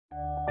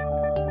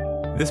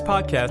This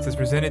podcast is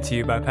presented to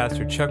you by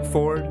Pastor Chuck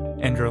Ford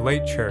and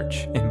Relate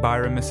Church in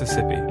Byron,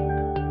 Mississippi.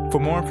 For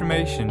more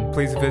information,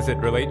 please visit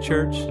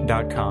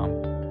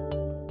relatechurch.com.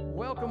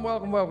 Welcome,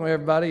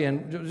 everybody,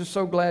 and just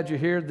so glad you're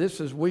here. This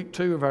is week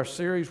 2 of our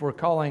series we're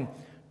calling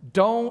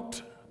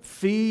Don't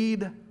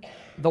Feed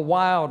the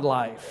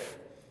Wildlife.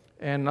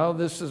 And no,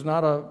 this is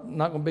not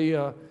going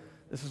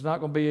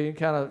to be any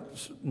kind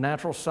of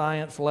natural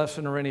science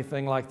lesson or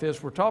anything like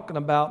this. We're talking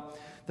about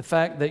the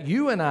fact that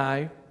you and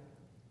I,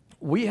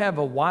 we have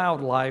a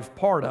wildlife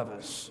part of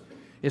us.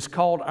 It's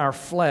called our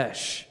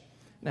flesh.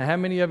 Now, how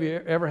many of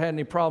you ever had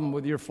any problem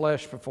with your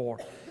flesh before?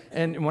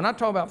 And when I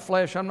talk about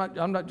flesh, I'm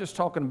not just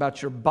talking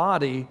about your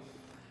body.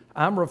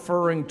 I'm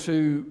referring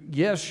to,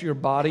 yes, your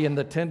body and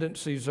the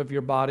tendencies of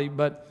your body,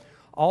 but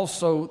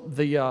also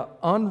the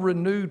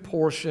unrenewed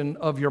portion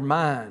of your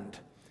mind.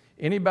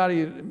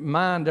 Anybody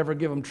mind ever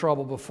give them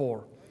trouble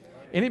before?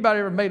 Anybody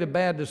ever made a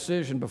bad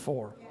decision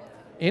before?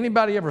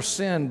 Anybody ever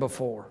sinned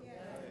before?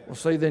 Well,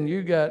 see, then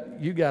you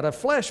got a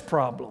flesh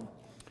problem,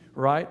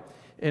 right?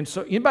 And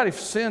so, anybody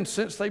sinned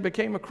since they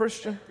became a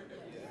Christian?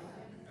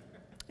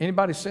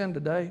 Anybody sinned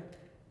today?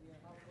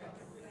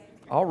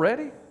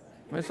 Already?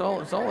 It's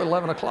only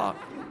 11 o'clock.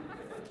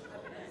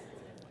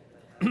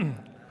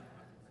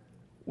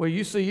 Well,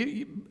 you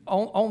see,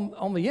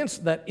 on the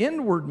that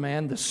inward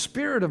man, the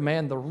spirit of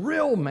man, the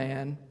real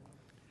man,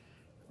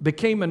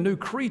 became a new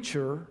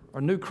creature,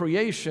 a new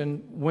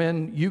creation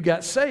when you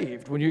got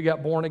saved, when you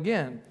got born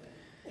again.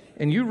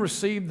 And you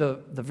received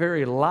the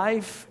very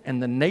life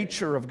and the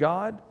nature of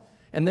God.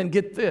 And then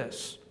get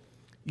this,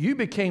 you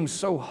became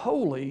so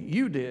holy,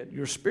 you did,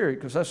 your spirit,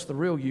 because that's the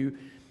real you.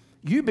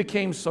 You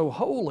became so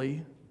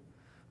holy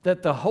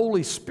that the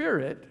Holy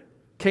Spirit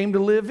came to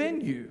live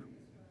in you.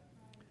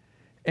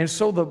 And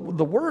so the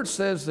Word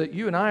says that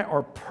you and I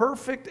are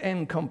perfect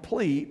and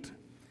complete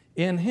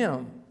in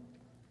Him,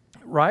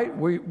 right?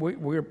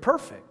 We're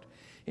perfect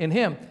in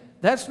Him.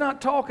 That's not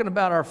talking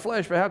about our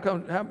flesh, but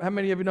how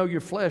many of you know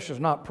your flesh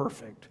is not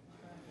perfect?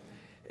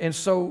 And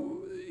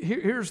so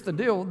here's the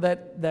deal,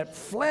 that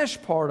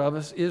flesh part of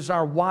us is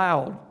our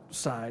wild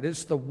side.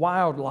 It's the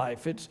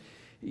wildlife. It's,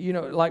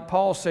 like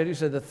Paul said, he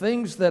said, the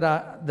things that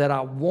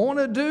I want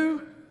to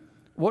do,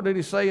 what did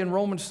he say in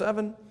Romans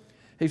 7?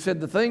 He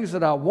said, the things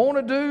that I want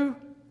to do,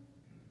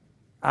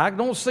 I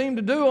don't seem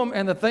to do them,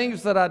 and the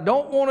things that I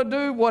don't want to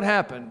do, what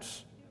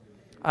happens?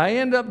 I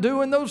end up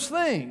doing those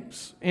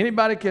things.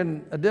 Anybody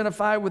can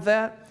identify with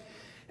that?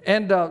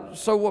 And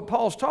so what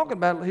Paul's talking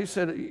about, he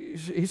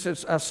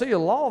says, I see a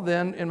law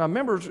then in my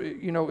members,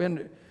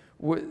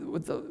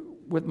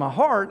 with my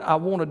heart, I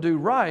want to do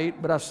right,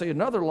 but I see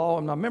another law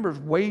in my members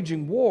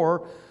waging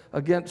war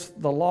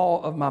against the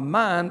law of my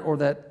mind, or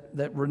that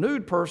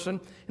renewed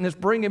person, and it's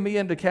bringing me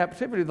into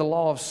captivity, the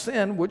law of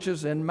sin, which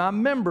is in my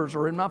members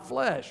or in my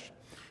flesh.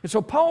 And so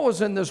Paul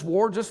was in this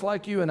war just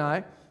like you and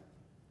I.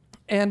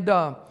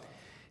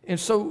 And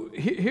so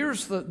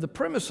here's the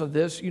premise of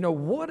this,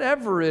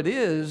 whatever it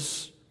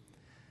is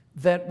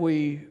that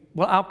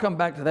I'll come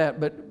back to that,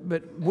 but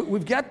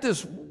we've got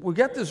this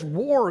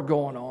war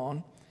going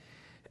on,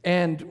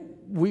 and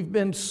we've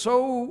been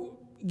so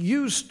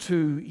used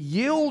to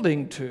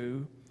yielding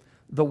to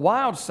the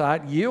wild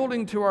side,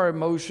 yielding to our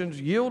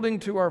emotions, yielding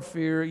to our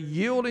fear,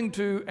 yielding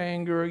to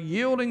anger,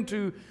 yielding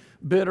to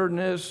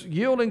bitterness,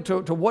 yielding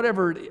to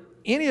whatever,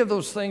 any of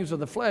those things of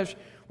the flesh.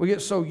 We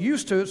get so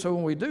used to it, so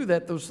when we do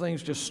that, those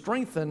things just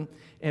strengthen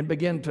and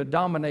begin to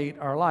dominate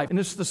our life. And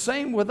it's the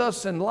same with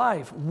us in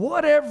life.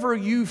 Whatever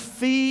you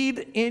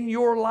feed in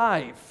your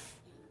life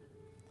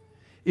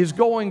is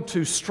going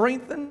to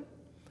strengthen,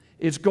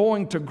 it's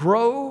going to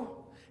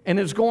grow, and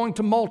it's going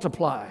to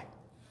multiply.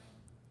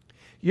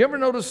 You ever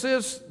notice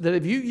this? That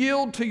if you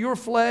yield to your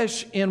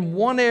flesh in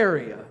one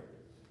area,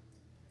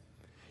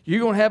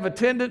 you're going to have a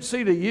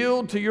tendency to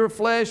yield to your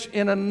flesh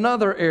in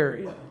another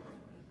area.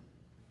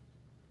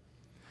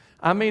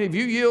 I mean, if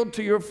you yield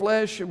to your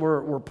flesh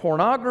where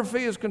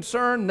pornography is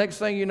concerned, next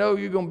thing you know,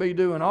 you're going to be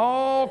doing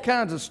all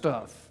kinds of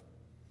stuff.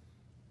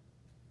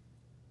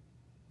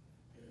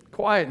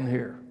 Quiet in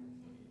here.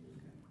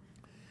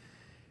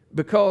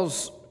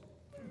 Because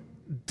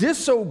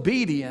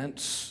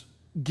disobedience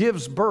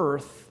gives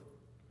birth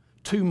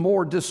to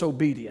more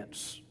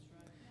disobedience.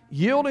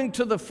 Yielding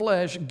to the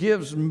flesh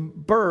gives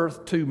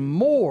birth to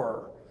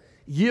more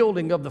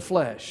yielding of the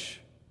flesh,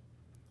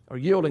 or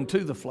yielding to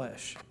the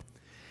flesh.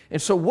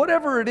 And so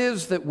whatever it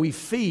is that we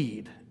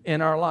feed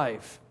in our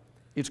life,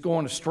 it's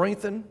going to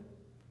strengthen,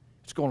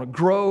 it's going to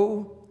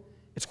grow,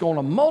 it's going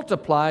to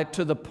multiply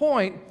to the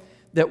point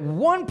that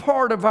one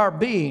part of our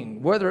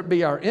being, whether it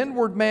be our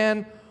inward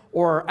man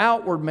or our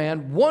outward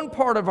man, one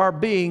part of our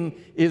being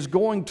is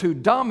going to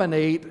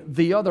dominate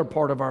the other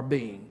part of our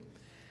being.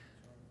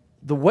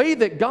 The way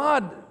that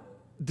God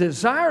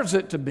desires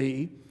it to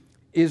be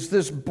is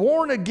this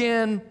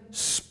born-again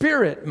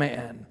spirit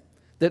man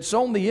that's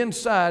on the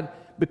inside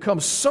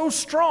becomes so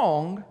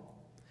strong,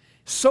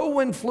 so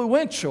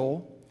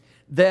influential,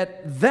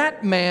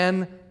 that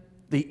man,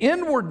 the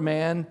inward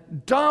man,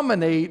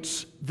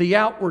 dominates the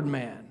outward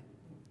man.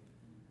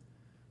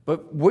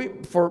 But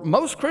for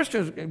most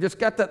Christians, just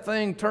got that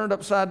thing turned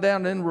upside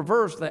down and in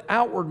reverse. The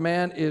outward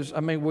man is,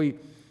 we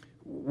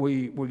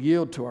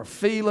yield to our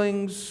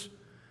feelings.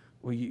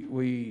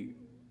 We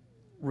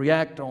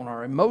react on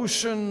our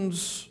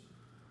emotions.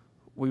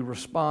 We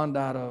respond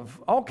out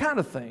of all kind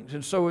of things.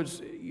 And so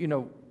it's,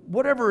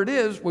 whatever it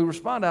is, we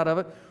respond out of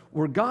it,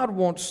 where God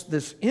wants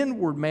this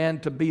inward man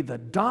to be the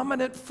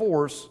dominant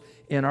force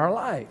in our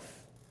life.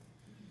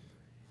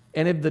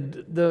 And if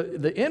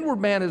the inward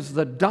man is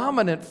the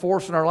dominant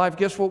force in our life,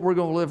 guess what we're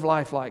going to live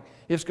life like?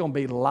 It's going to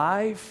be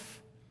life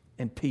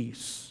and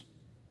peace.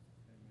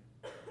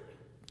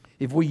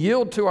 If we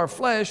yield to our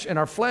flesh and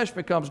our flesh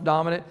becomes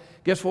dominant,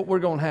 guess what we're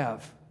going to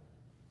have?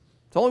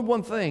 It's only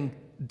one thing,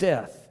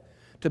 death.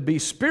 To be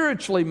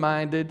spiritually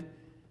minded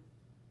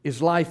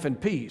is life and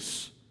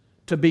peace.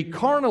 To be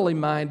carnally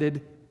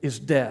minded is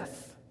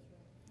death.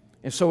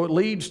 And so it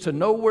leads to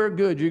nowhere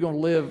good. You're going to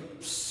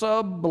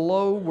live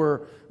below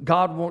where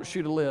God wants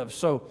you to live.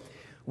 So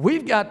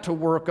we've got to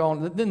work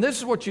on, then this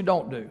is what you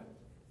don't do.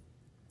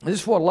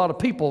 This is what a lot of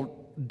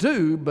people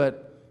do,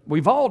 but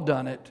we've all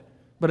done it,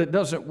 but it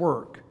doesn't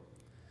work.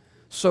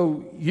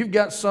 So you've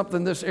got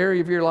something, this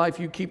area of your life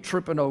you keep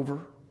tripping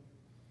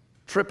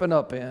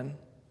up in,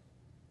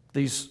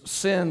 these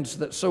sins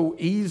that so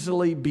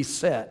easily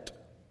beset,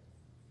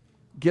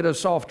 get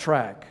us off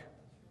track,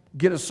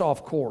 get us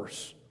off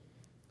course.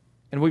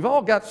 And we've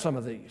all got some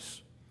of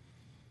these.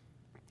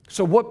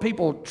 So what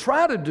people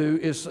try to do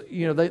is,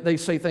 they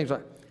say things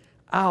like,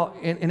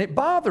 and it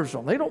bothers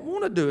them. They don't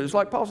want to do it. It's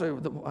like Paul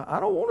said, I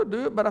don't want to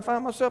do it, but I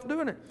find myself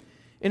doing it.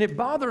 And it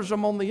bothers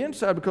them on the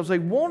inside because they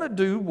want to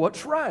do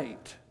what's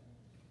right.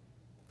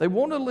 They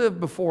want to live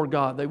before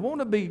God. They want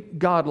to be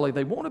godly.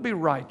 They want to be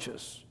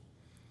righteous.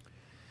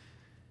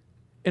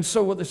 And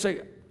so what they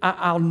say,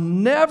 I'll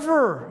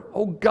never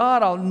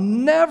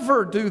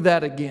do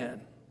that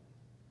again.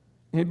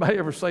 Anybody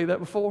ever say that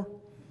before?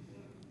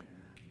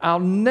 I'll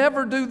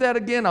never do that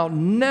again. I'll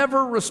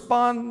never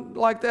respond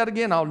like that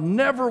again. I'll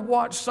never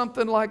watch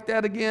something like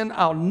that again.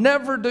 I'll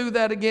never do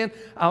that again.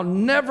 I'll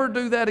never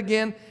do that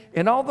again.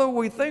 And although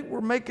we think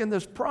we're making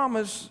this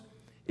promise,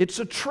 it's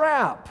a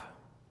trap.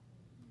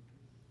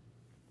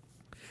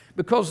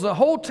 Because the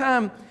whole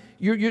time,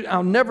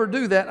 I'll never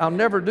do that, I'll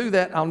never do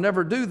that, I'll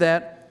never do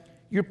that,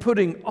 you're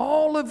putting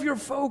all of your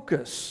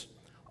focus,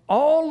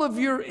 all of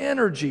your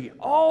energy,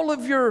 all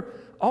of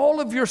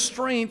your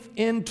strength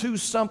into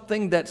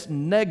something that's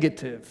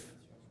negative.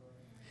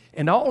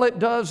 And all it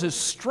does is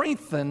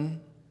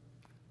strengthen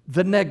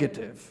the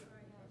negative.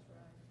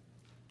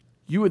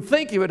 You would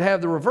think it would have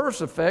the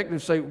reverse effect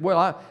and say,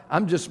 well,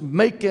 I'm just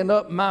making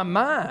up my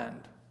mind.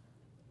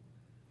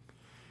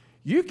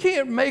 You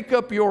can't make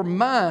up your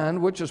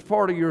mind, which is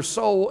part of your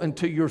soul,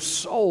 until your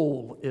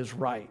soul is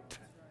right.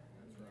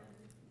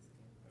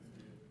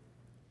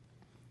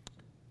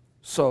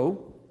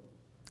 So,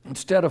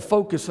 instead of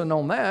focusing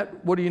on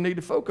that, what do you need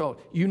to focus on?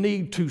 You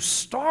need to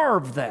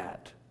starve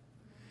that.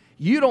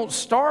 You don't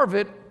starve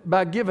it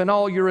by giving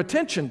all your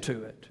attention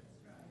to it.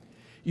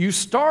 You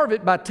starve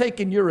it by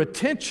taking your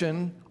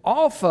attention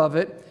off of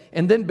it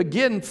and then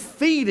begin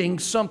feeding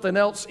something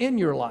else in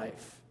your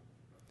life.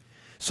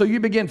 So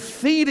you begin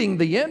feeding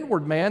the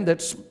inward man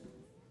that's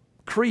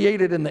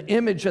created in the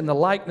image and the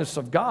likeness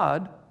of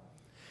God.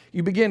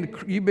 You begin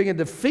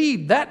to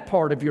feed that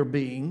part of your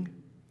being.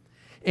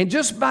 And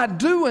just by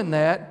doing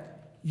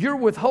that, you're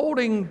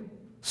withholding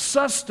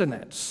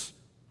sustenance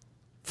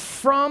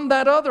from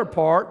that other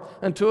part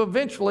until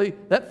eventually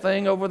that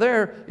thing over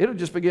there, it'll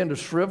just begin to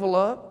shrivel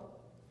up,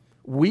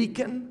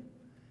 weaken,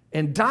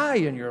 and die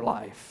in your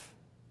life.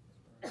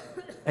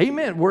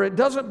 Amen. Where it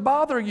doesn't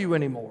bother you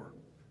anymore.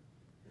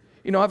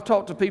 I've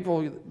talked to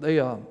people,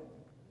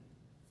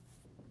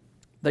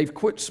 they've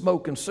quit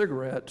smoking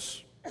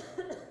cigarettes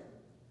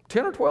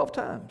 10 or 12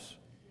 times.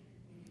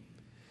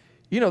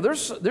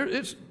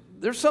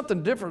 There's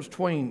something different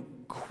between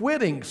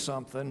quitting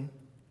something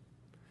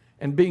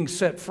and being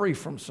set free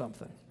from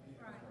something.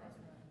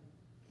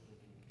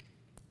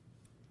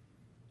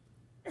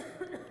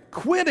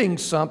 Quitting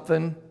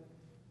something,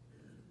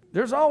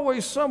 there's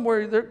always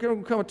somewhere, there's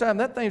going to come a time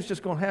that thing's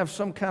just going to have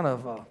some kind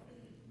of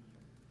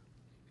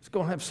it's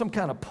going to have some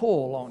kind of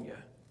pull on you.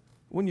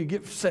 When you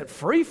get set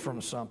free from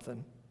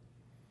something,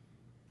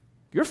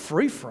 you're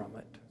free from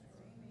it.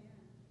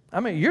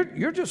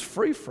 You're just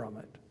free from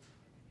it.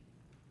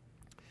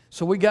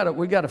 So we got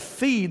to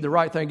feed the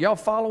right thing. Y'all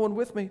following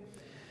with me?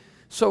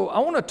 So I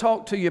want to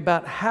talk to you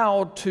about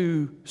how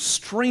to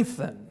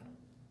strengthen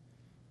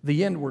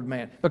the inward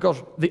man,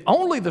 because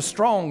only the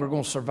strong are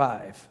going to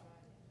survive.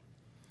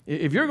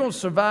 If you're going to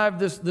survive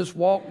this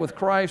walk with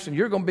Christ and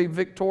you're going to be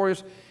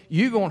victorious,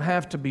 you're going to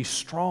have to be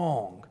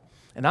strong.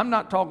 And I'm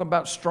not talking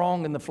about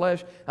strong in the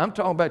flesh. I'm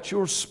talking about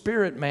your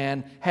spirit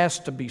man has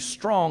to be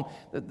strong.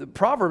 The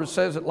Proverbs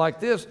says it like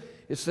this.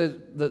 It says,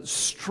 the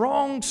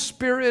strong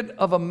spirit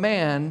of a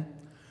man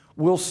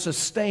will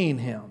sustain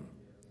him.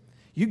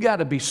 You got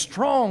to be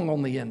strong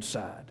on the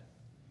inside.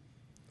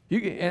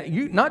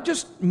 You not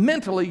just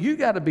mentally, you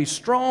got to be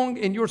strong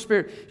in your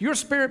spirit. Your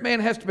spirit man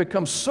has to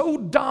become so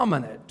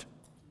dominant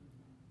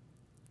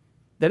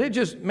That it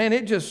just,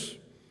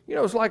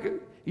 it's like,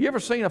 you ever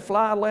seen a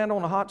fly land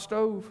on a hot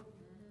stove?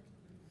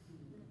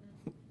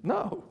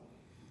 No,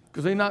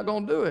 because he's not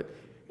going to do it.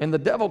 And the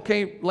devil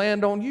can't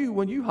land on you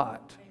when you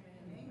hot.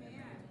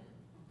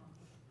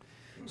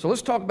 So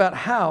let's talk about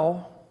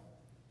how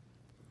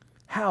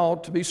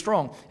to be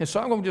strong. And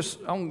so I'm going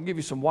to give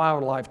you some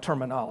wildlife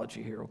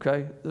terminology here,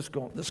 okay? This is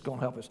going to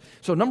help us.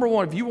 So number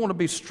one, if you want to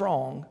be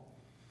strong,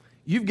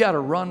 you've got to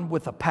run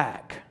with a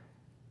pack.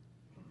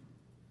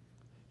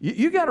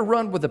 You got to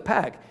run with a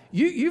pack.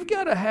 You've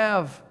got to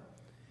have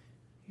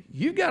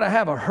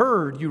a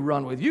herd you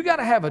run with. You got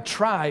to have a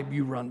tribe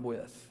you run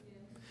with.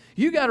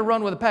 You got to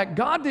run with a pack.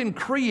 God didn't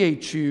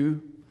create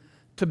you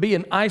to be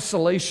an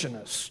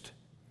isolationist.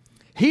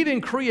 He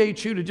didn't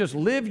create you to just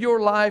live your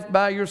life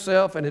by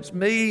yourself and it's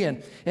me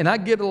and I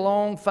get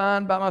along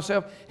fine by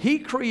myself. He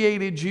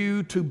created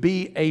you to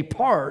be a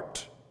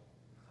part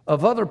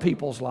of other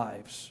people's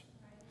lives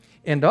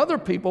and other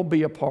people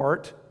be a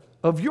part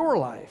of your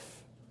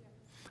life.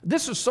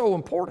 This is so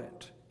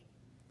important.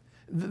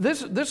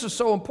 This is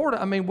so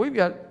important. I mean,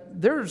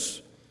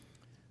 there's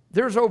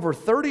over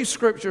 30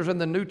 scriptures in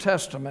the New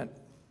Testament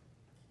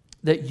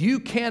that you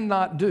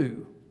cannot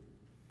do,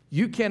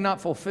 you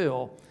cannot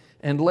fulfill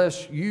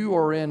unless you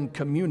are in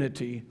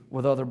community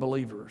with other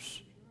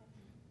believers.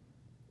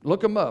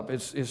 Look them up.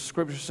 It's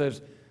scripture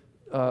says,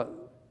 I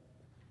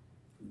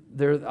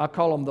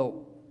call them the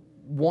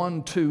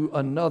one to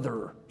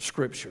another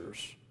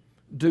scriptures.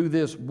 Do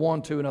this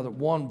one to another,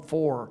 one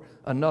for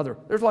another.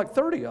 There's like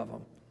 30 of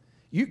them.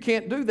 You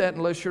can't do that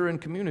unless you're in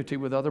community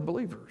with other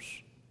believers.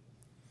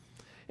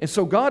 And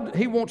so God,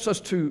 He wants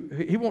us to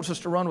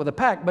run with a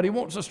pack, but He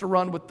wants us to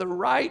run with the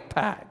right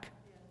pack.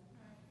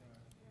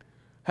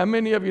 How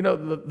many of you know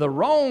the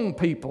wrong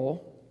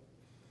people,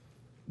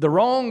 the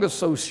wrong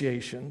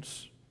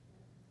associations,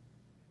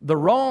 the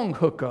wrong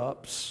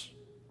hookups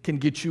can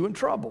get you in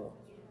trouble?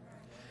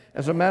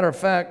 As a matter of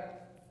fact,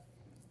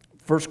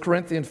 1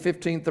 Corinthians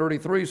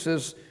 15:33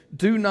 says,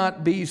 do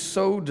not be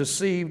so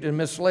deceived and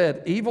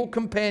misled. Evil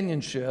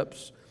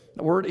companionships,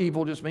 the word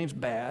evil just means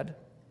bad.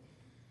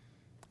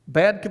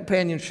 Bad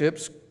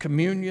companionships,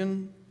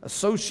 communion,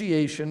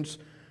 associations,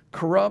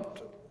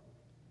 corrupt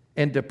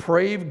and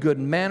deprave good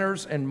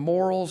manners and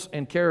morals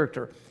and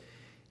character.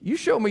 You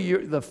show me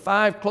the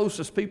 5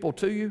 closest people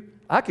to you,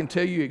 I can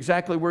tell you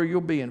exactly where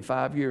you'll be in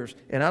 5 years,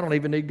 and I don't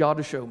even need God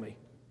to show me.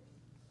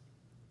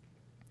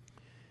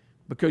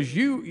 Because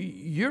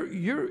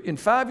you're in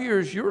 5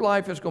 years, your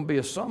life is going to be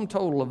a sum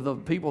total of the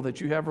people that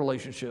you have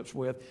relationships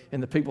with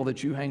and the people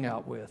that you hang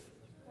out with.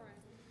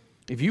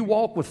 If you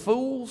walk with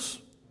fools,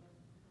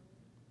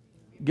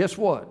 guess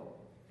what?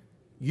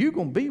 You're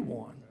going to be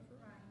one.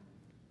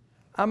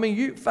 I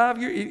mean,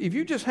 5 years, if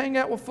you just hang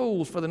out with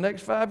fools for the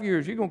next 5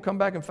 years, you're going to come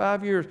back in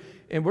 5 years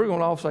and we're going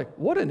to all say,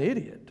 what an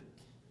idiot.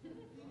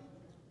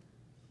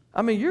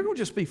 I mean, you're going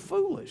to just be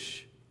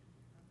foolish.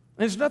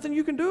 And there's nothing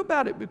you can do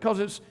about it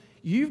because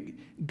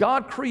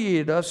God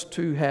created us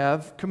to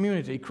have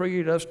community. He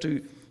created us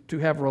to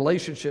have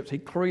relationships. He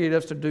created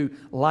us to do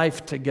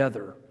life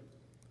together.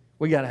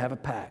 We got to have a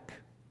pack.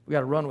 We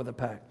got to run with a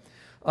pack.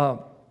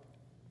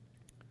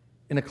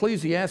 In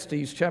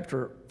Ecclesiastes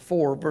chapter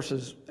 4,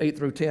 verses 8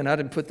 through 10, I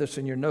didn't put this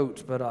in your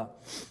notes, but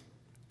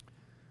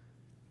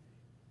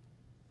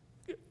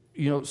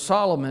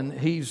Solomon,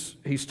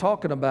 he's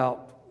talking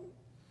about,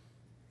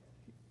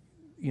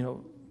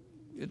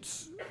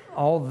 it's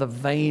all the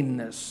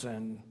vainness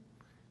and,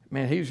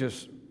 man,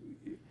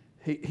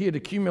 he had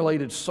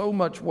accumulated so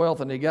much wealth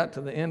and he got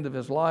to the end of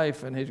his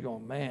life and he's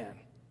going, man.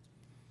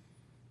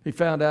 He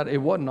found out it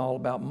wasn't all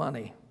about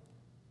money.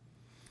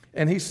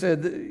 And he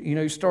said,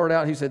 he started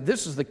out, he said,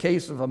 this is the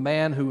case of a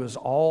man who is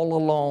all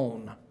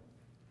alone.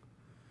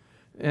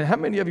 And how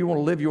many of you want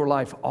to live your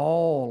life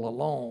all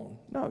alone?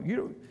 No, you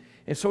don't.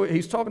 And so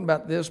he's talking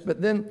about this,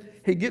 but then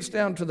he gets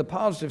down to the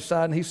positive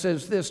side and he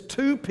says this,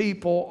 2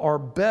 people are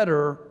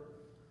better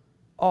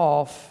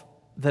off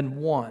than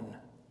one.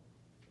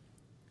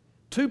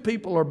 2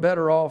 people are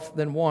better off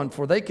than one,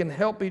 for they can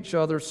help each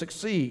other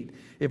succeed.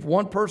 If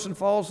one person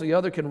falls, the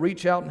other can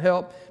reach out and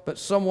help, but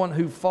someone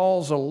who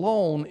falls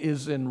alone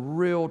is in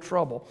real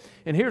trouble.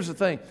 And here's the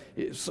thing,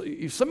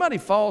 if somebody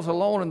falls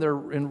alone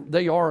and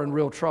they are in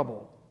real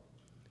trouble.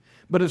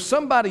 But if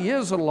somebody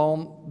is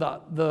alone,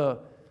 the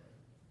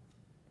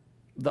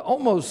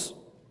almost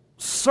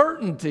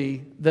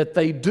certainty that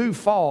they do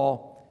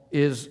fall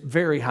is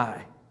very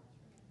high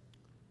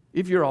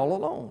if you're all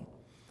alone.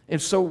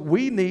 And so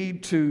we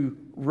need to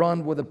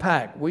run with a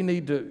pack.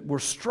 We're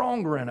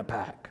stronger in a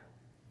pack.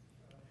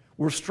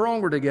 We're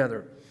stronger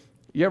together.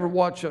 You ever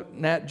watch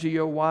Nat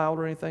Geo Wild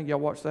or anything? Y'all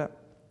watch that?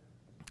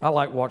 I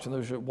like watching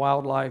those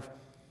wildlife.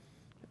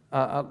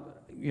 On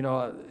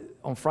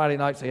Friday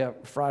nights, they have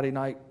Friday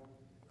night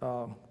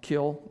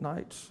kill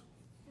nights.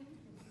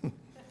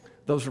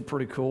 Those are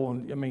pretty cool.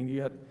 And I mean,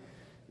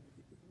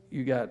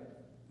 you got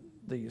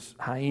these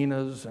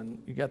hyenas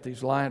and you got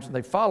these lions, and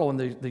they follow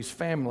in these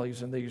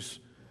families and these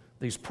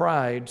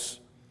prides.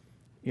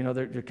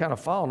 They're kind of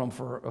following them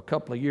for a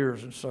couple of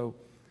years, and so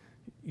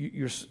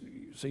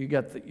So you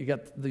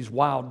got these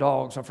wild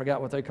dogs, I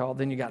forgot what they call it.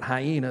 Then you got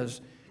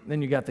hyenas,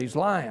 then you got these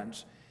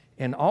lions.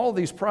 And all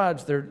these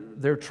prides,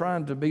 they're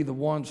trying to be the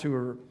ones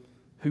who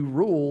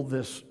rule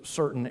this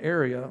certain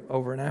area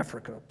over in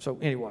Africa. So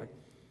anyway,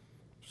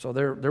 so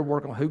they're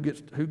working on who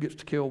gets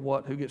to kill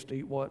what, who gets to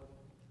eat what.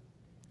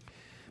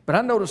 But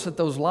I noticed that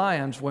those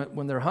lions,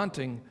 when they're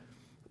hunting,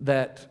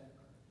 that,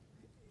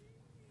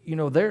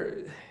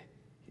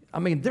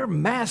 they're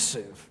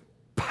massive,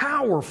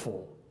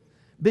 powerful.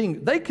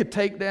 They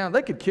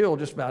could kill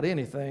just about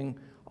anything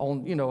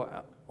on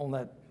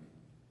that,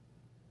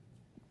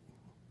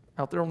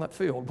 out there on that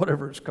field,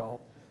 whatever it's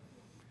called.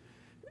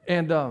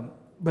 And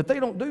but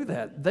they don't do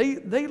that.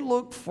 They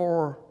look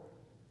for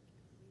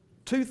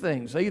two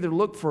things. They either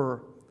look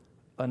for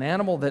an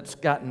animal that's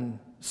gotten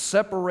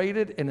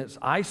separated and it's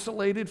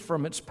isolated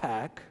from its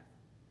pack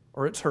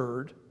or its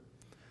herd,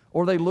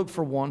 or they look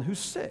for one who's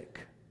sick.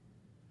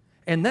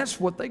 And that's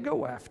what they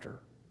go after.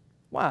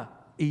 Why?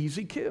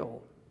 Easy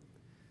kill.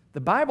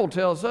 The Bible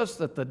tells us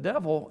that the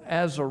devil,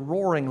 as a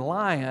roaring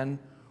lion,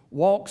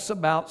 walks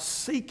about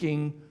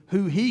seeking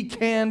who he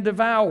can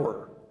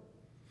devour.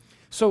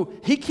 So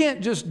he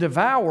can't just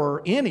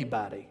devour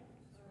anybody.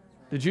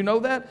 Did you know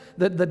that?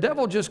 That the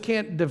devil just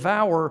can't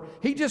devour.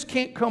 He just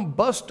can't come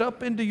bust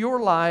up into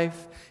your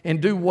life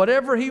and do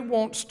whatever he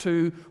wants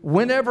to,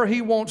 whenever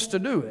he wants to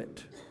do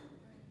it.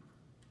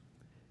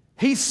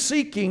 He's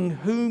seeking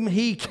whom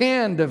he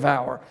can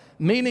devour,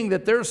 meaning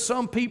that there's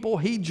some people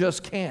he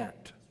just can't.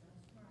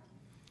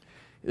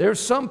 There's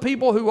some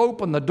people who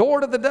open the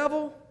door to the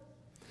devil,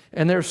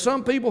 and there's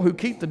some people who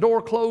keep the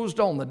door closed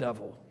on the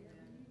devil.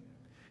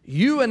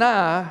 You and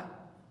I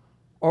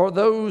are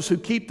those who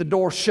keep the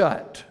door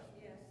shut.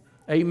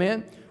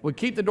 Amen? We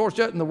keep the door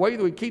shut, and the way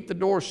that we keep the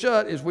door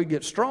shut is we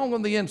get strong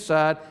on the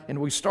inside and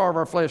we starve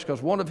our flesh,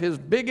 because one of his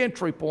big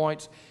entry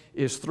points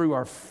is through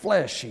our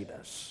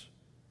fleshiness.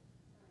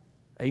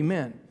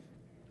 Amen.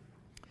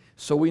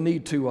 So we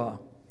need to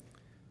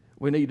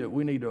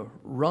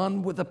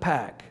run with the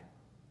pack.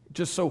 It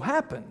just so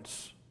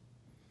happens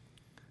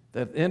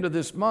that at the end of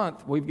this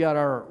month, we've got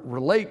our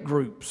Relate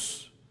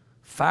groups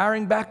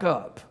firing back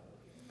up.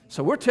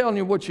 So we're telling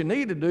you what you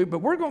need to do, but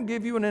we're going to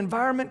give you an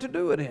environment to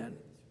do it in.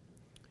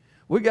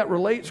 We got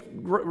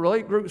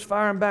Relate groups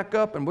firing back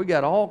up, and we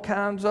got all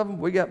kinds of them.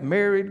 We got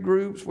married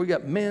groups, we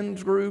got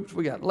men's groups,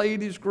 we got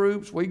ladies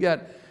groups, we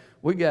got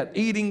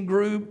eating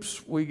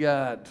groups, we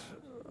got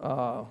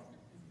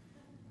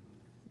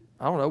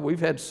we've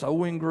had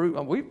sewing groups.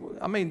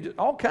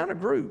 All kind of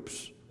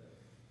groups.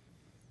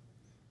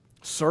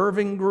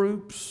 Serving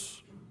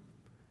groups.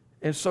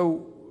 And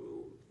so,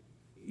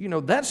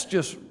 that's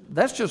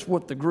just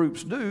what the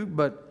groups do,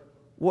 but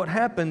what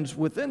happens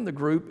within the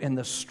group and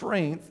the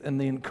strength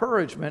and the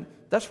encouragement,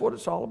 that's what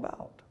it's all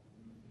about.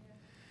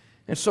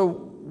 And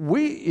so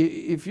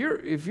if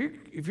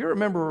you're a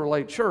member of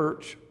Relate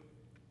Church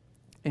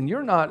and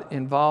you're not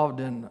involved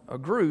in a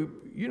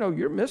group,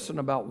 you're missing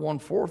about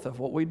 1/4 of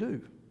what we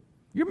do.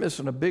 You're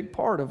missing a big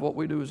part of what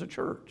we do as a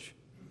church,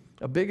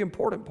 a big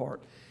important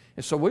part.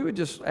 And so we would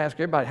just ask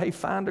everybody, hey,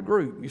 find a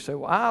group. You say,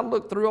 well, I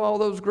looked through all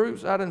those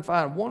groups. I didn't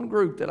find one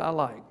group that I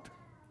liked.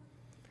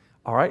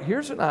 All right,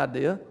 here's an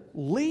idea.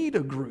 Lead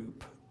a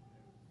group.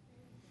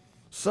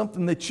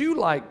 Something that you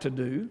like to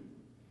do,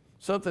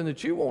 something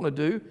that you want to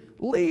do,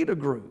 lead a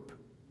group.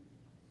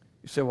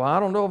 You say, well, I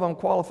don't know if I'm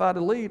qualified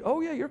to lead.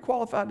 Oh, yeah, you're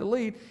qualified to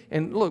lead.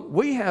 And look,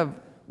 we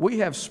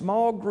have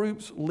small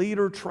groups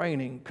leader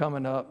training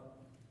coming up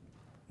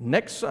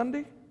next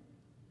Sunday,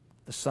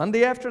 the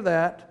Sunday after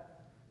that,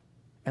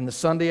 and the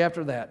Sunday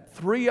after that.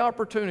 3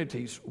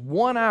 opportunities,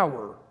 1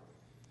 hour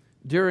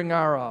during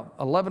our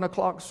 11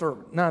 o'clock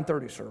service,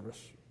 9:30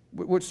 service.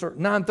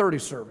 9:30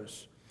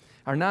 service.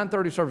 Our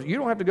 9:30 service. You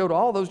don't have to go to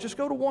all those. Just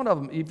go to one of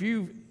them. If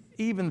you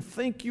even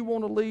think you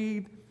want to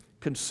lead,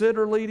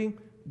 consider leading,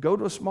 go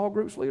to a small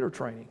groups leader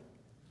training.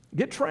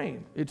 Get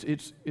trained.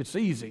 It's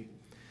easy.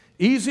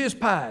 Easy as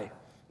pie.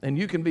 And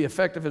you can be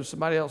effective as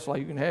somebody else.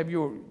 Like you can have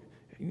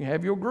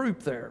your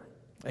group there.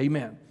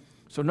 Amen.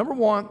 So number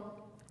 1,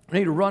 we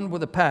need to run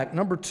with a pack.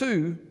 Number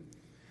 2,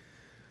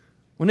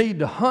 we need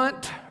to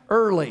hunt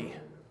early.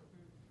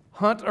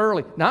 Hunt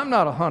early. Now, I'm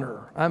not a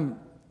hunter.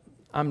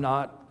 I'm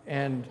not.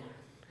 And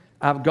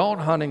I've gone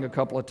hunting a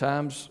couple of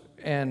times,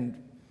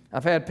 and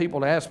I've had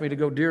people to ask me to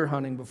go deer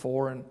hunting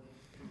before, and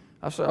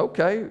I said,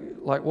 okay,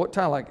 like what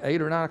time, like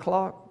 8 or 9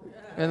 o'clock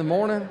in the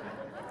morning?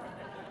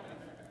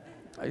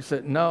 They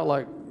said, no,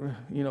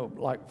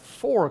 like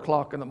 4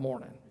 o'clock in the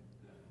morning.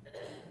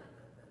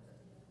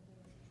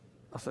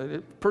 I said,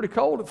 it's pretty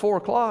cold at 4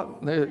 o'clock.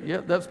 Yeah,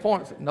 that's the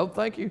point. I said, no,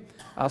 thank you.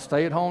 I'll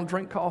stay at home,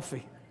 drink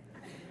coffee.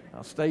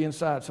 I'll stay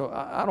inside. So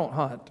I don't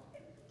hunt.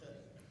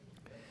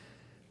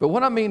 But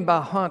what I mean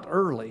by hunt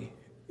early,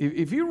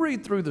 if you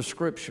read through the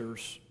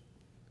scriptures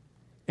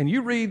and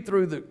you read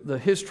through the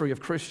history of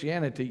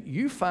Christianity,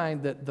 you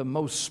find that the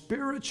most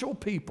spiritual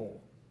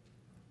people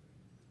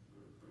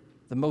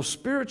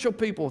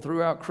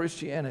throughout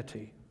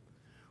Christianity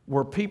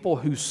were people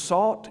who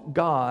sought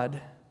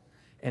God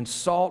and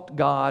sought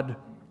God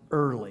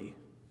early.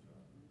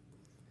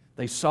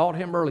 They sought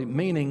him early,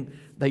 meaning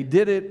they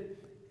did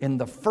it in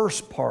the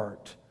first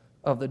part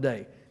of the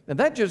day. And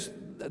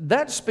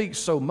that speaks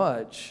so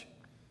much.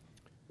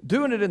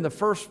 Doing it in the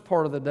first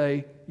part of the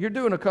day, you're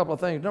doing a couple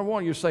of things. Number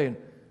one, you're saying,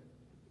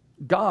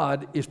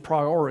 God is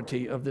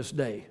priority of this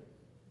day.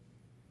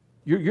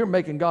 You're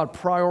making God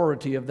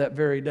priority of that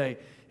very day.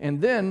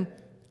 And then,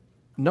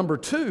 number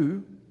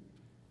two,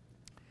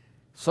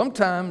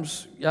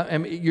 sometimes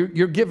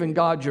you're giving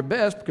God your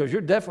best, because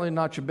you're definitely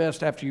not your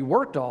best after you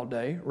worked all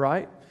day,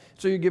 right?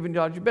 So you're giving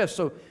God your best.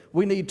 So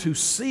we need to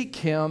seek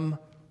him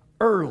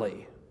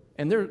early.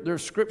 And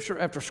there's scripture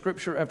after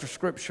scripture after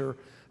scripture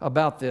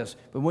about this.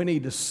 But we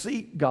need to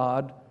seek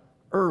God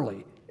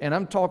early. And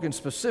I'm talking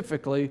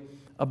specifically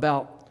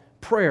about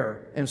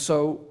prayer. And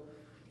so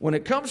when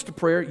it comes to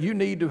prayer, you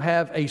need to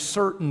have a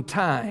certain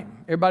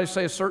time. Everybody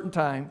say a certain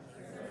time.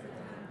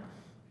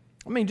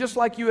 I mean, just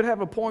like you would have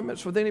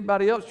appointments with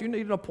anybody else, you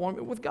need an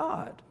appointment with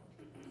God.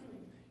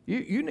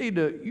 You need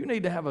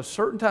to have a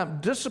certain time.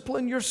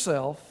 Discipline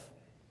yourself.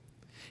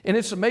 And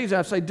it's amazing,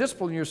 I say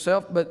discipline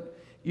yourself, but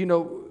you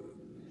know,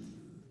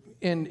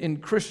 in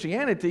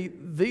Christianity,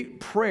 the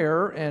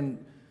prayer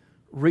and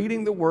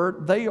reading the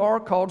Word, they are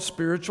called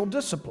spiritual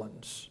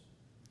disciplines.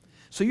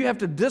 So you have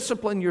to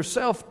discipline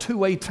yourself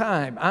to a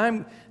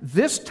time.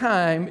 This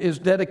time is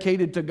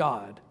dedicated to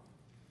God.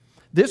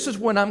 This is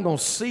when I'm going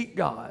to seek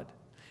God.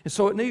 And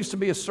so it needs to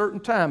be a certain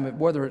time,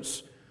 whether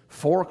it's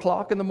 4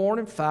 o'clock in the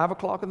morning, 5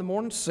 o'clock in the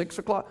morning, 6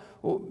 o'clock.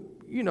 Well,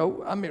 you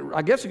know, I mean,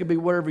 I guess it could be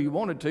whatever you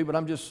wanted to, but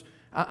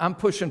I'm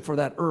pushing for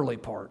that early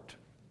part,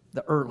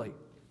 the early.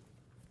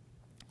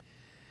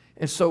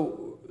 And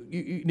so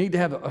you need to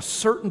have a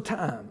certain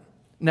time.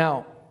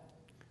 Now,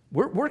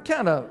 we're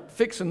kind of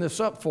fixing this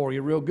up for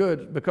you real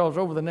good, because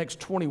over the next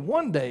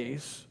 21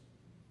 days,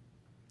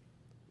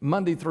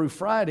 Monday through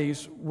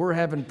Fridays, we're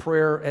having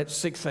prayer at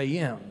 6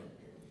 a.m.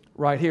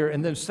 right here.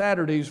 And then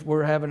Saturdays,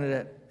 we're having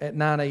it at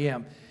 9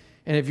 a.m.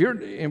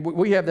 And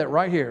we have that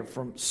right here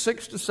from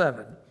 6 to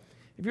 7.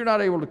 If you're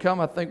not able to come,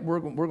 I think we're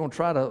going to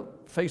try to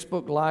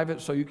Facebook Live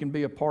it so you can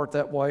be a part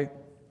that way.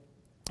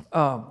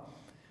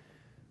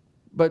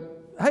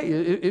 But hey,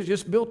 it's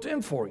just built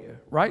in for you,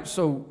 right?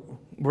 So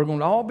we're going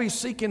to all be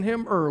seeking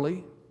him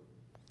early.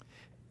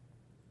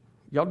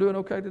 Y'all doing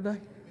okay today?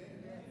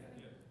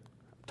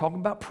 Talking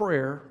about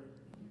prayer.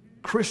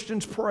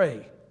 Christians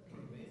pray,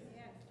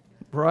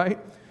 right?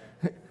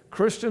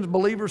 Christians,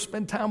 believers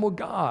spend time with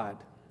God,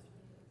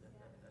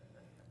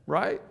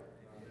 right?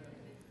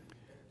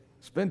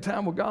 Spend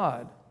time with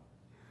God.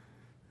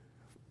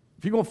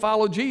 If you're going to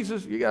follow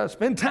Jesus, you got to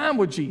spend time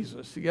with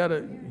Jesus. You got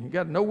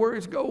to know where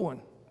he's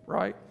going,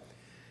 right?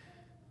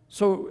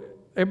 So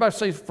everybody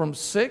say from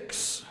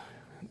 6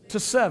 to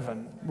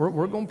 7,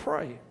 we're going to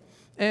pray.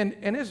 And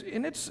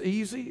it's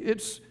easy.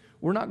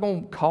 We're not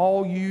going to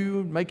call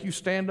you, make you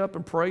stand up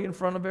and pray in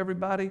front of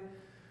everybody.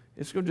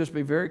 It's going to just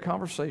be very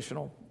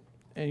conversational.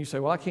 And you say,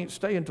 well, I can't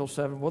stay until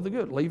 7. Well, they're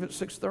good. Leave at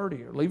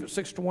 6:30 or leave at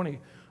 6:20.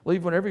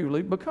 Leave whenever you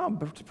leave, but come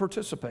to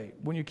participate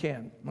when you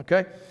can,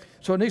 okay?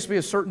 So it needs to be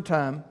a certain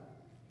time.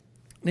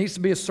 It needs to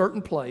be a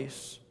certain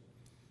place.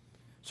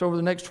 So over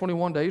the next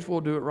 21 days,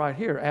 we'll do it right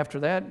here. After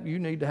that, you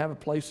need to have a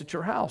place at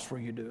your house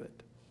where you do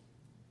it.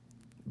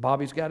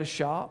 Bobby's got a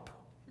shop.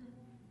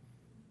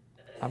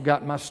 I've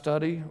got my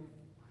study.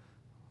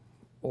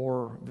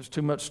 Or if there's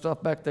too much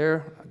stuff back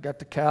there, I've got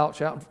the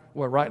couch out.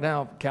 Well, right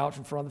now, couch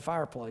in front of the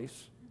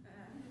fireplace.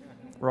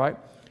 Right?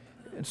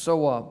 And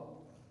so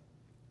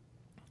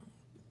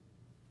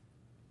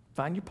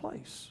find your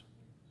place.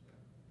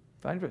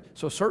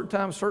 So a certain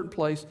time, a certain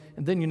place,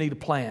 and then you need a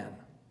plan.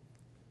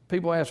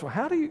 People ask, well,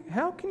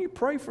 how can you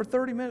pray for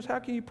 30 minutes? How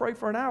can you pray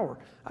for an hour?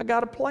 I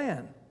got a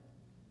plan.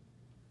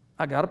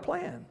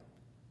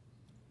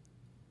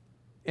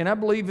 And I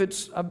believe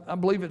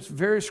it's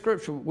very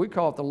scriptural. We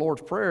call it the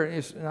Lord's Prayer,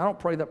 and I don't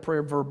pray that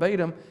prayer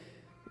verbatim.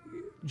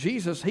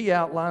 Jesus, he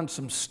outlined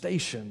some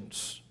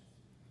stations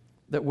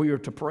that we are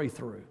to pray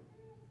through.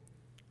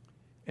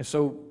 And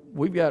so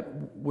we've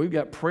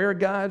got prayer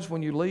guides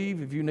when you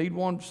leave. If you need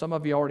one, some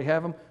of you already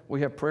have them.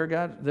 We have prayer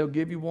guides. They'll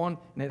give you one,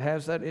 and it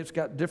has that. It's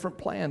got different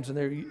plans in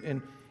there.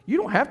 And you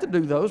don't have to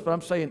do those, but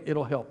I'm saying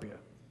it'll help you.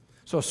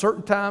 So a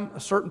certain time,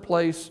 a certain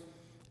place,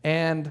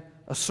 and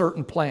a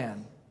certain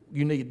plan.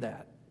 You need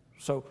that.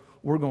 So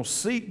we're going to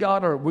seek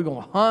God, or we're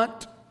going to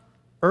hunt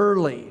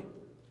early.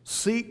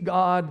 Seek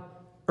God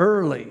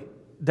early.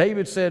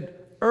 David said,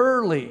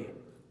 early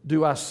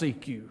do I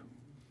seek you,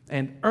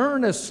 and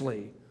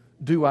earnestly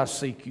do I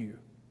seek you.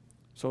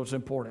 So it's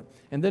important.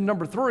 And then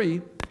number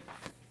 3,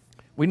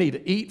 we need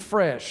to eat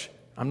fresh.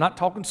 I'm not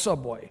talking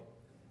Subway.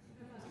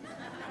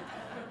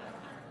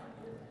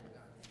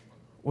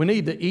 We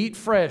need to eat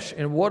fresh.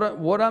 And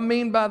what I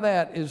mean by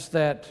that is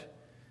that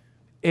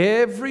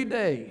every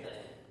day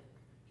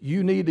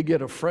you need to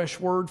get a fresh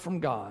word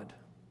from God.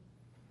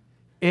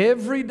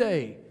 Every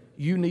day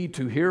you need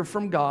to hear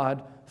from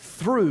God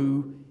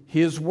through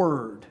His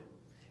Word.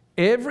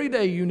 Every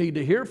day you need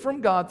to hear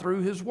from God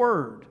through His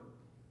Word.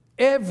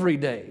 Every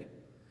day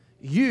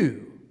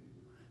you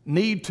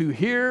need to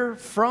hear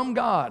from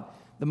God.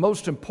 the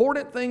most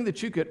important thing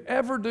that you could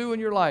ever do in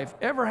your life,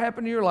 ever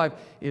happen in your life,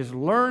 is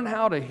learn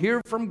how to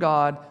hear from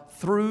God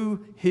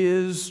through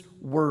His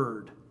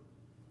Word.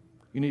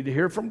 You need to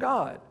hear from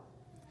God.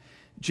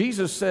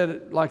 Jesus said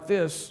it like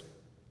this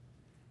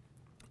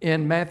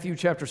in Matthew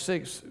chapter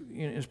 6,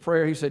 in His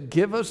prayer. He said,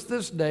 "Give us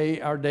this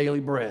day our daily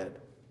bread."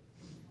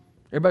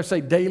 Everybody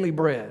say daily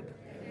bread.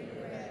 Daily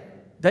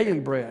bread. Daily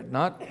bread,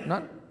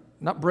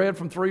 not bread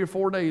from 3 or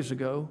 4 days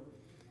ago.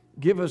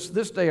 Give us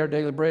this day our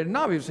daily bread. And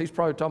obviously, He's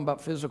probably talking about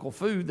physical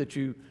food that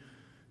you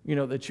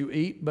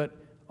eat. But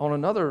on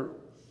another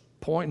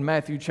point in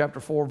Matthew chapter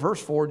 4,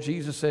 verse 4,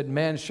 Jesus said,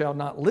 "Man shall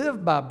not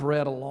live by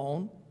bread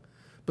alone,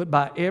 but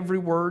by every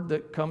word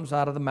that comes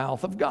out of the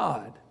mouth of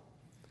God."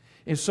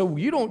 And so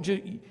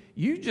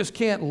you just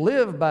can't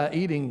live by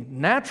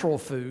eating natural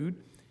food.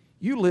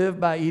 You live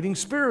by eating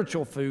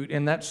spiritual food,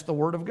 and that's the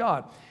Word of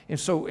God. And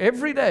so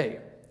every day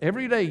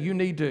you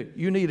need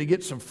to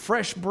get some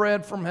fresh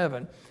bread from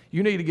heaven.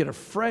 You need to get a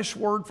fresh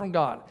word from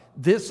God.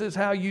 This is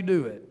how you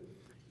do it.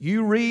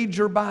 You read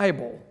your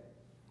Bible.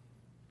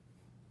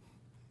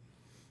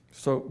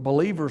 So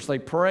believers, they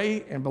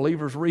pray, and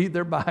believers read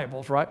their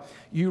Bibles, right?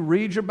 You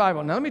read your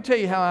Bible. Now let me tell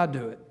you how I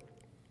do it.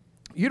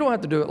 You don't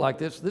have to do it like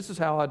this. This is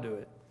how I do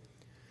it.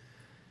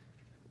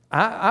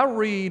 I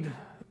read,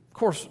 of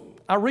course,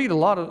 I read a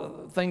lot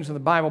of things in the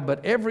Bible,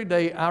 but every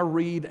day I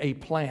read a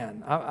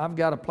plan. I've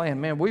got a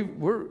plan. Man,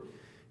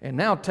 and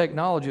now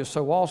technology is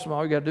so awesome.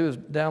 All you got to do is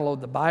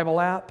download the Bible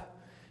app,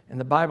 and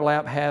the Bible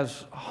app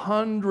has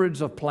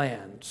hundreds of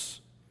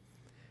plans.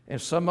 And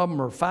some of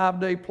them are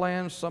 5-day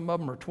plans, some of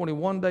them are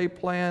 21-day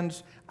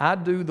plans. I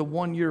do the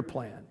 1-year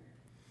plan,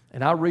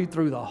 and I read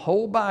through the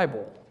whole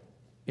Bible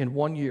in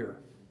 1 year.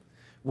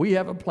 We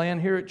have a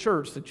plan here at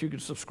church that you can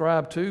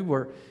subscribe to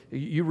where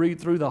you read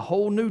through the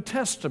whole New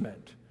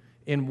Testament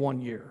in 1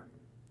 year.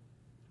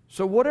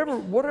 So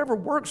whatever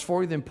works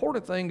for you, the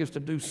important thing is to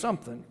do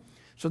something.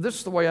 So this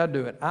is the way I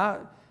do it.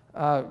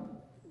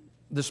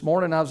 This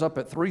morning I was up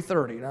at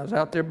 3:30, and I was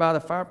out there by the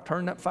fire,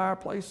 turned that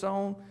fireplace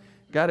on,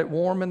 got it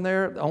warm in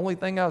there. The only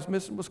thing I was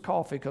missing was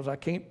coffee, because I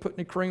can't put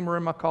any creamer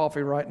in my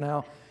coffee right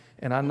now,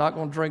 and I'm not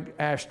going to drink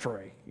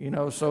ashtray,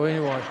 So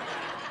anyway,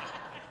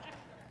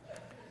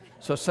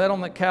 so I sat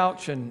on the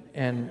couch and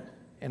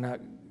I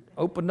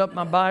opened up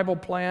my Bible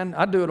plan.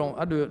 I do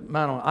it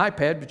mine on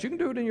iPad, but you can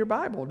do it in your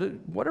Bible. Do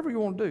whatever you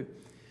want to do.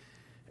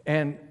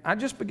 And I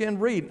just began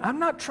reading. I'm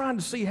not trying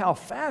to see how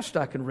fast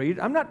I can read.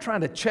 I'm not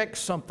trying to check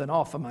something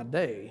off of my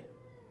day.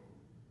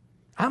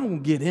 I'm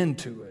going to get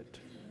into it.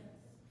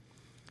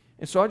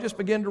 And so I just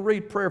began to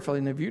read prayerfully.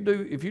 And if you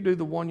do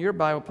the 1-year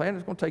Bible plan,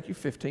 it's going to take you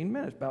 15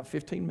 minutes, about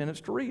 15 minutes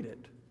to read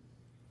it.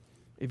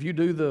 If you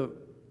do the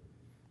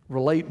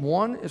Relate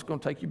 1, it's going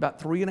to take you about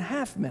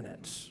 3.5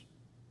 minutes.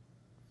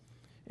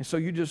 And so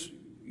you just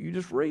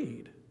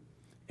read.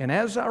 And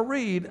as I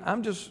read,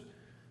 I'm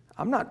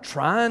not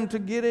trying to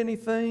get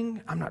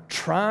anything. I'm not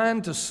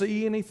trying to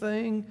see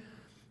anything.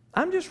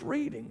 I'm just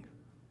reading.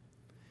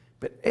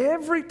 But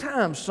every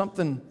time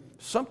something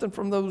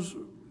from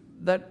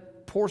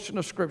that portion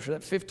of Scripture,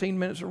 that 15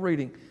 minutes of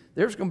reading,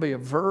 there's going to be a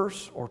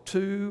verse or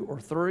 2 or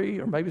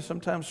 3 or maybe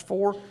sometimes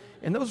 4,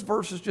 and those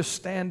verses just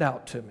stand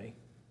out to me.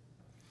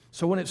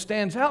 So when it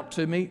stands out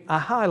to me, I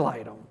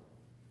highlight them.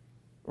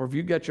 Or if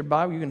you've got your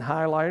Bible, you can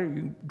highlight it,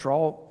 you can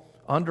draw,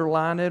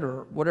 underline it,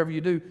 or whatever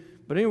you do.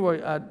 But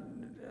anyway,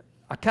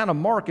 I kind of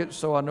mark it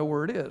so I know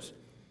where it is.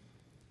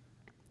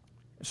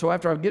 So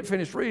after I get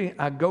finished reading,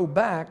 I go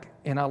back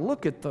and I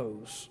look at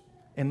those.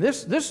 And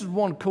this is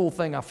one cool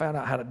thing I found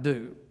out how to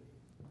do.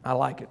 I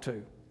like it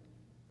too.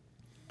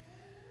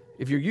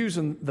 If you're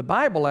using the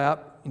Bible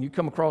app and you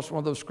come across one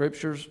of those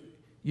scriptures,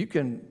 you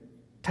can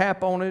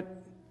tap on it.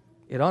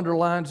 It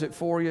underlines it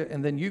for you,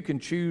 and then you can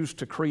choose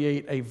to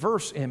create a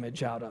verse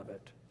image out of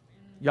it.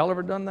 Y'all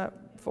ever done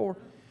that before?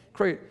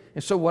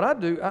 And so what I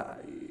do,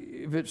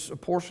 if it's a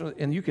portion,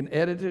 and you can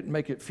edit it and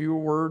make it fewer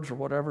words or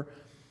whatever,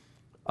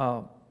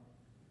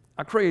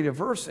 I create a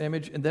verse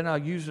image, and then I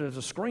use it as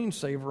a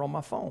screensaver on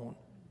my phone.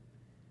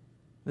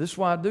 This is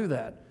why I do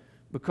that,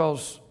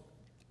 because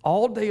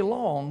all day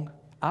long,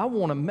 I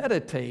want to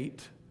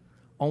meditate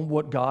on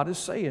what God is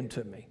saying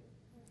to me.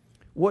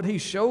 What He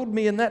showed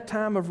me in that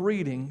time of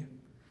reading,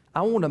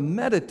 I want to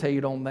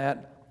meditate on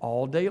that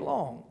all day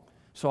long.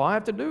 So all I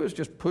have to do is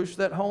just push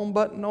that home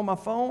button on my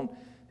phone.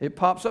 It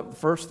pops up. The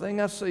first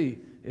thing I see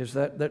is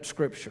that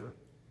scripture.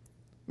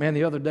 Man,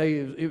 the other day,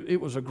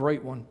 it was a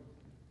great one.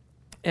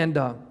 And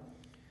the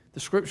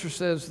scripture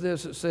says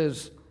this. It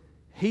says,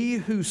 "He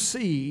who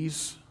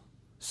sees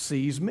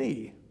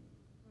me."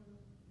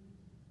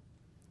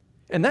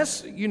 And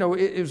that's,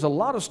 there's a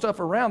lot of stuff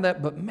around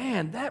that, but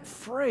man, that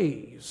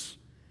phrase,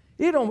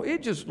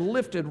 it just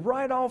lifted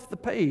right off the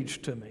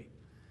page to me.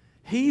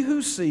 He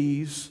who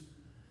sees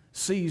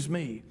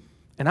me.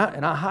 And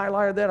I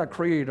highlighted that. I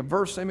created a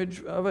verse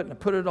image of it, and I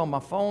put it on my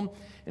phone.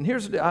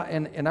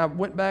 And I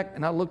went back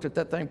and I looked at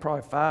that thing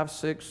probably 5,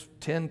 6,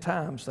 10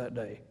 times that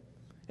day.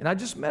 And I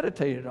just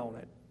meditated on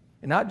it.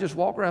 And I'd just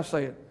walk around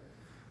saying,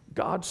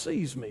 God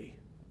sees me.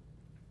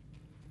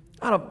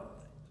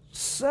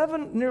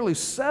 nearly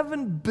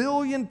 7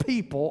 billion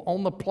people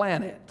on the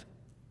planet.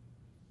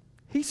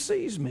 He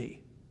sees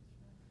me.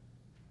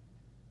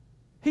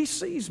 He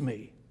sees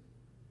me.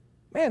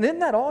 Man, isn't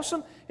that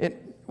awesome?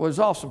 It was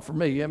awesome for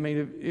me. I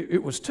mean,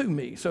 it was to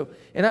me. So,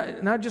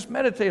 and I just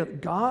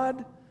meditated.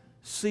 God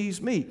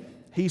sees me.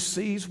 He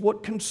sees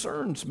what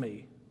concerns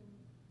me.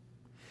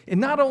 And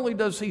not only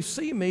does He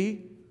see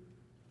me,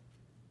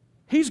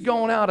 He's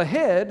gone out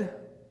ahead,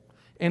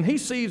 and He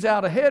sees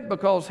out ahead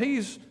because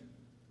He's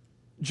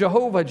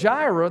Jehovah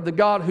Jireh, the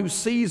God who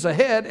sees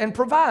ahead and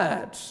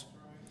provides.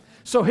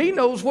 So He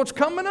knows what's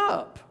coming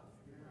up.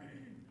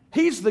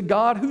 He's the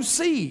God who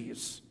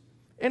sees,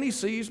 and He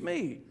sees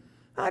me.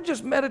 I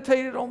just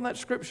meditated on that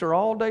scripture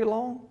all day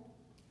long.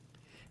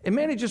 And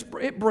man,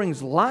 it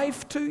brings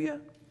life to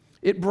you.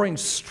 It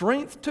brings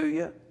strength to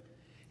you.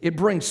 It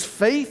brings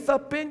faith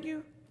up in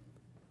you.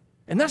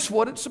 And that's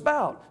what it's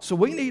about. So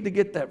we need to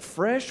get that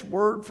fresh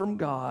word from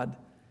God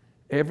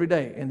every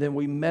day. And then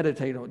we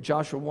meditate on it.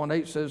 Joshua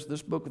 1:8 says,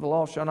 "This book of the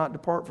law shall not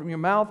depart from your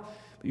mouth,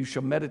 but you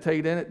shall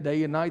meditate in it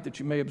day and night, that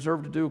you may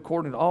observe to do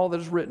according to all that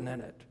is written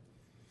in it.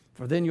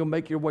 For then you'll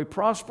make your way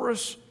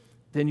prosperous,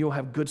 then you'll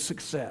have good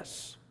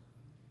success."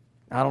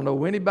 I don't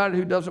know anybody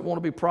who doesn't want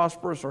to be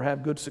prosperous or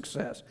have good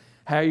success.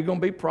 How are you going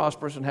to be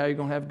prosperous and how are you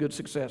going to have good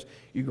success?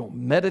 You're going to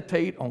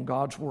meditate on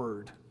God's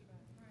word.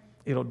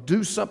 It'll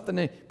do something.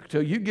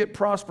 Until you get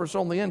prosperous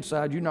on the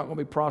inside, you're not going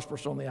to be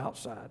prosperous on the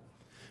outside.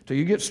 Till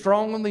you get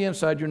strong on the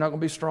inside, you're not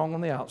going to be strong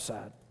on the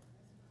outside.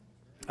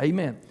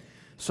 Amen.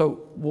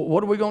 So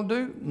what are we going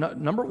to do?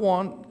 Number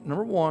one,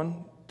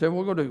 tell me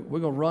what we're going to do. We're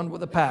going to run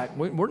with the pack.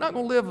 We're not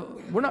going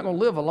to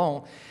live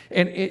alone.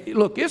 And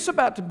look, it's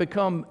about to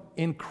become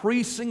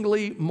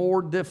increasingly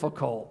more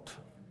difficult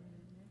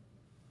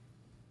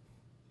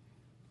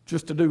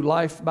just to do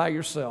life by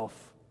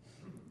yourself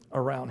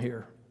around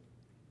here.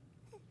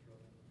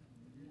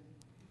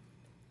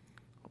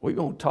 We're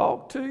going to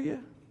talk to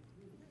you.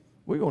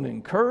 We're going to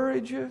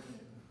encourage you.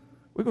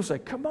 We're going to say,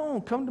 come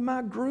on, come to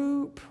my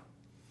group.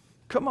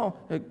 Come on,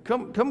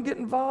 come get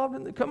involved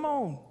in it. Come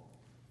on.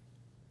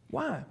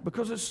 Why?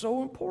 Because it's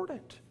so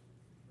important.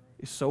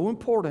 It's so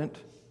important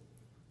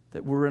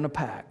that we're in a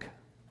pack.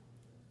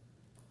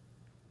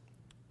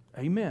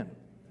 Amen.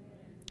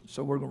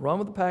 So we're going to run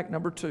with the pack.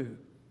 Number 2.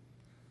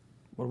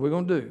 What are we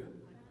going to do?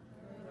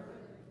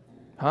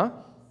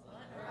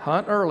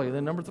 Hunt early.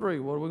 Then number 3,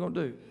 what are we going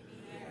to do?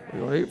 We're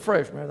going to eat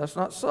fresh, man. That's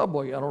not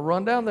Subway. You got to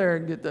run down there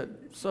and get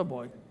that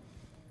Subway.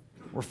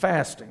 We're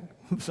fasting.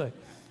 Say,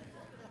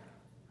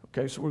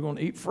 okay, so we're going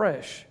to eat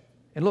fresh.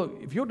 And look,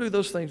 if you'll do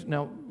those things.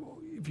 Now,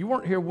 if you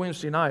weren't here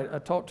Wednesday night, I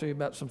talked to you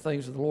about some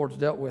things that the Lord's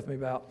dealt with me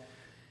about.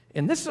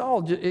 And this is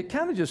all, it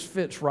kind of just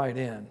fits right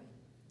in.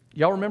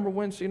 Y'all remember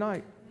Wednesday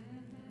night?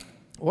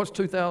 How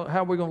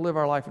are we going to live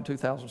our life in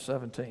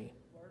 2017?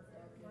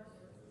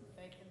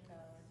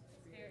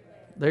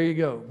 There you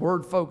go.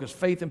 Word focused,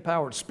 faith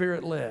empowered,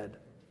 spirit led.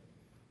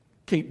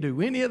 Can't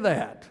do any of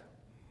that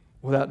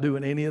without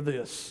doing any of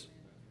this.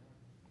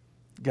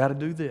 Got to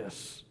do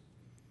this.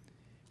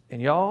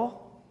 And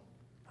y'all,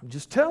 I'm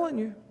just telling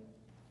you.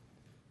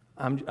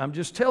 I'm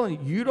just telling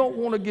you, you don't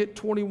want to get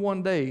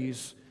 21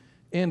 days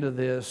into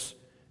this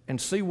and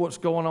see what's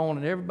going on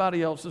in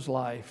everybody else's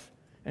life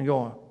and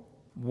going,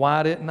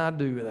 why didn't I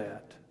do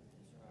that?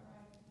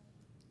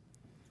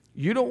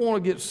 You don't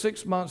want to get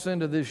 6 months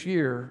into this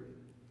year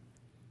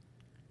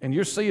and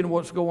you're seeing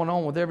what's going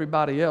on with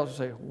everybody else and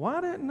say,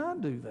 why didn't I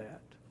do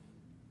that?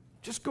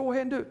 Just go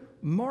ahead and do it.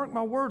 Mark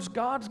my words,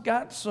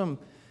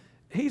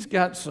 He's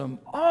got some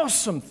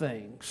awesome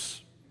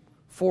things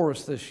for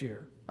us this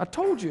year. I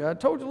told you a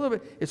little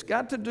bit. It's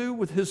got to do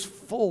with His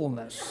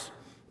fullness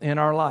in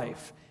our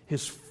life.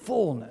 His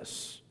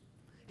fullness.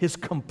 His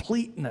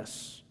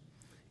completeness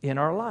in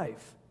our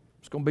life.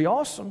 It's going to be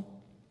awesome.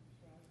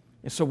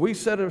 And so we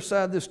set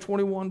aside this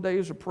 21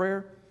 days of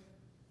prayer.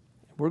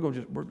 We're going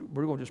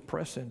to just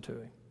press into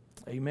it.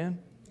 Amen?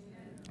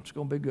 It's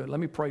going to be good. Let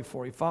me pray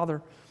for you.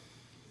 Father,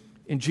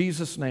 in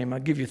Jesus' name, I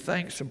give you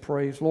thanks and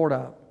praise. Lord,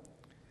 I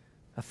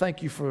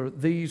thank you for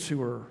these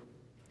who are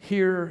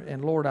here.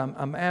 And Lord,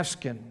 I'm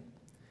asking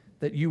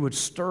that you would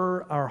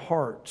stir our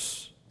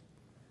hearts,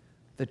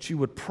 that you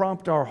would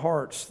prompt our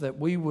hearts, that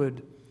we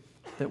would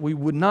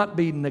not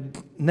be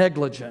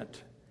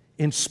negligent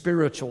in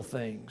spiritual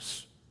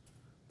things.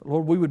 But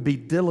Lord, we would be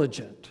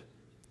diligent,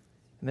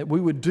 and that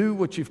we would do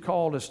what you've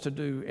called us to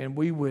do, and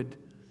we would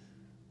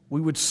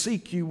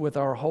seek you with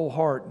our whole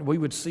heart, and we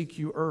would seek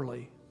you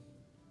early.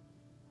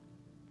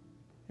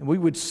 And we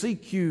would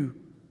seek you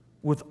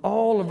with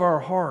all of our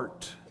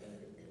heart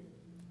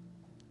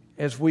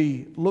as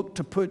we look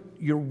to put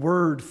your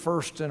word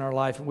first in our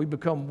life and we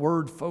become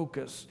word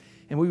focused.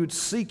 And we would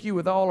seek you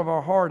with all of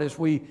our heart as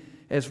we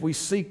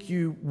seek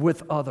you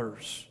with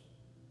others.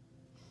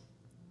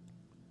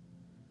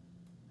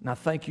 And I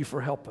thank you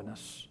for helping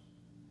us.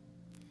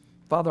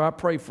 Father, I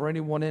pray for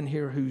anyone in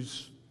here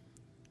who's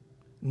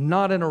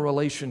not in a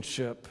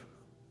relationship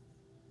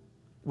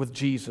with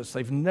Jesus.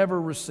 They've never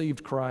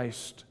received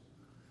Christ.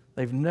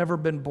 They've never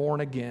been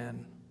born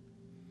again.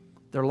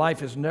 Their life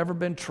has never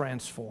been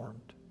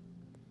transformed.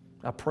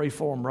 I pray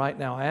for them right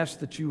now. I ask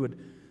that you would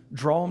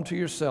draw them to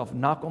yourself,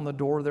 knock on the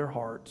door of their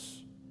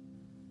hearts.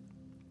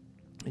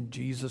 In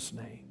Jesus'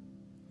 name.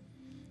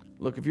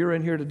 Look, if you're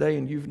in here today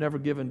and you've never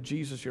given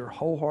Jesus your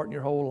whole heart and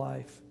your whole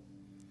life,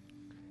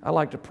 I'd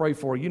like to pray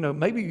for you. You know,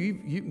 maybe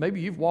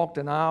you've walked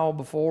an aisle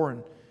before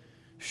and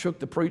shook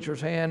the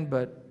preacher's hand,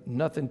 but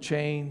nothing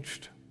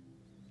changed.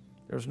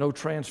 There's no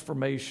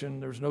transformation.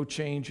 There's no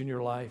change in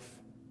your life.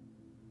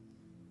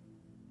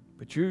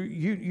 But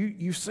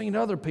you've seen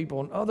other people,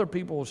 and other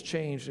people has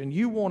changed, and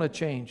you want to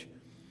change.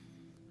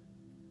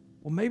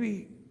 Well,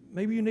 maybe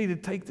you need to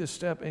take this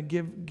step and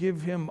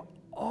give him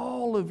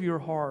all of your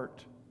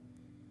heart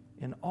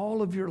and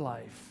all of your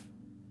life.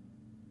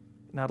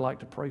 And I'd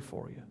like to pray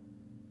for you.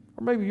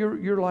 Or maybe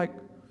you're like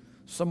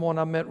someone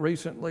I met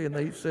recently, and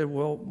they said,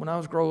 well, when I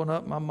was growing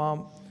up,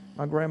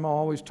 my grandma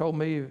always told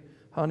me,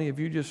 honey, if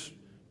you just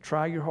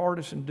try your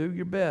hardest and do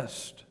your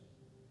best,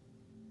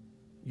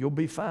 you'll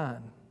be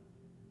fine.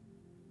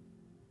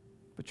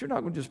 But you're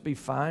not going to just be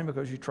fine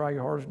because you try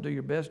your hardest and do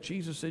your best.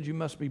 Jesus said you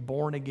must be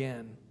born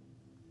again.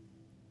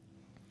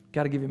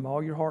 Got to give him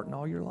all your heart and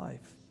all your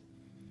life.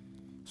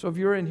 So if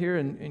you're in here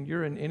and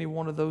you're in any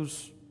one of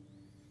those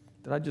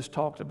that I just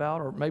talked about,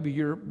 or maybe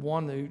you're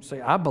one who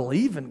say, I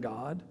believe in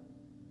God.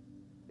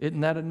 Isn't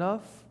that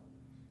enough?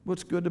 Well,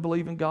 it's good to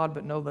believe in God,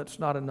 but no, that's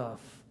not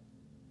enough.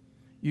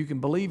 You can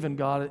believe in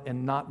God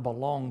and not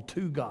belong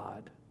to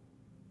God.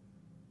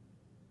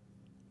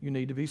 You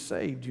need to be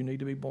saved. You need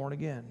to be born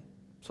again.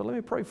 So let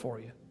me pray for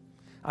you.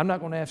 I'm not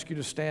going to ask you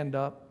to stand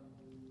up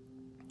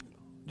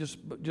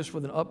just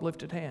with an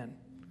uplifted hand.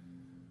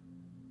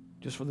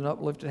 Just with an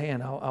uplifted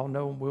hand, I'll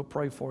know and we'll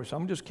pray for you. So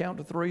I'm going to just count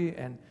to 3,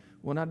 and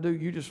when I do,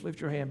 you just lift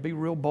your hand. Be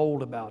real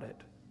bold about it.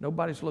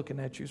 Nobody's looking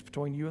at you. It's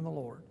between you and the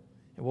Lord.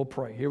 And we'll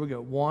pray. Here we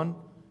go. 1,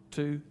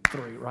 2,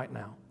 3, right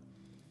now.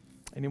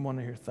 Anyone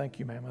in here? Thank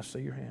you, ma'am. I see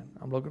your hand.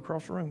 I'm looking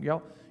across the room.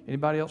 Y'all,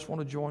 anybody else want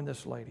to join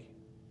this lady?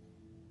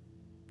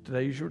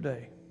 Today's your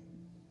day.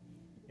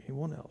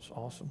 Anyone else?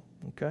 Awesome.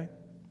 Okay.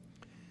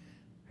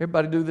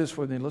 Everybody do this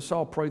with me. Let's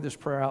all pray this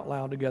prayer out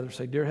loud together.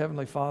 Say, Dear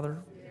Heavenly Father,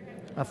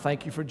 I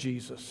thank you for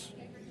Jesus.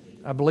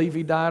 I believe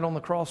he died on the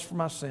cross for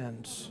my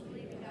sins.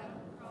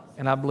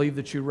 And I believe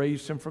that you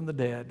raised him from the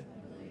dead.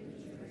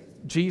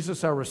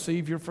 Jesus, I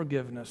receive your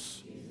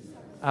forgiveness.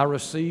 I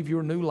receive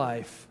your new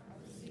life.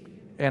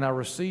 And I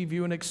receive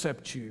you and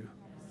accept you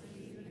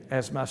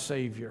as my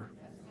Savior.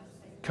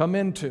 Come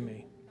into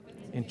me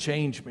and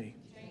change me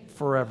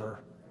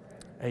forever.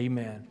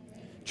 Amen.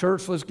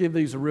 Church, let's give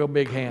these a real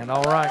big hand.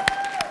 All right.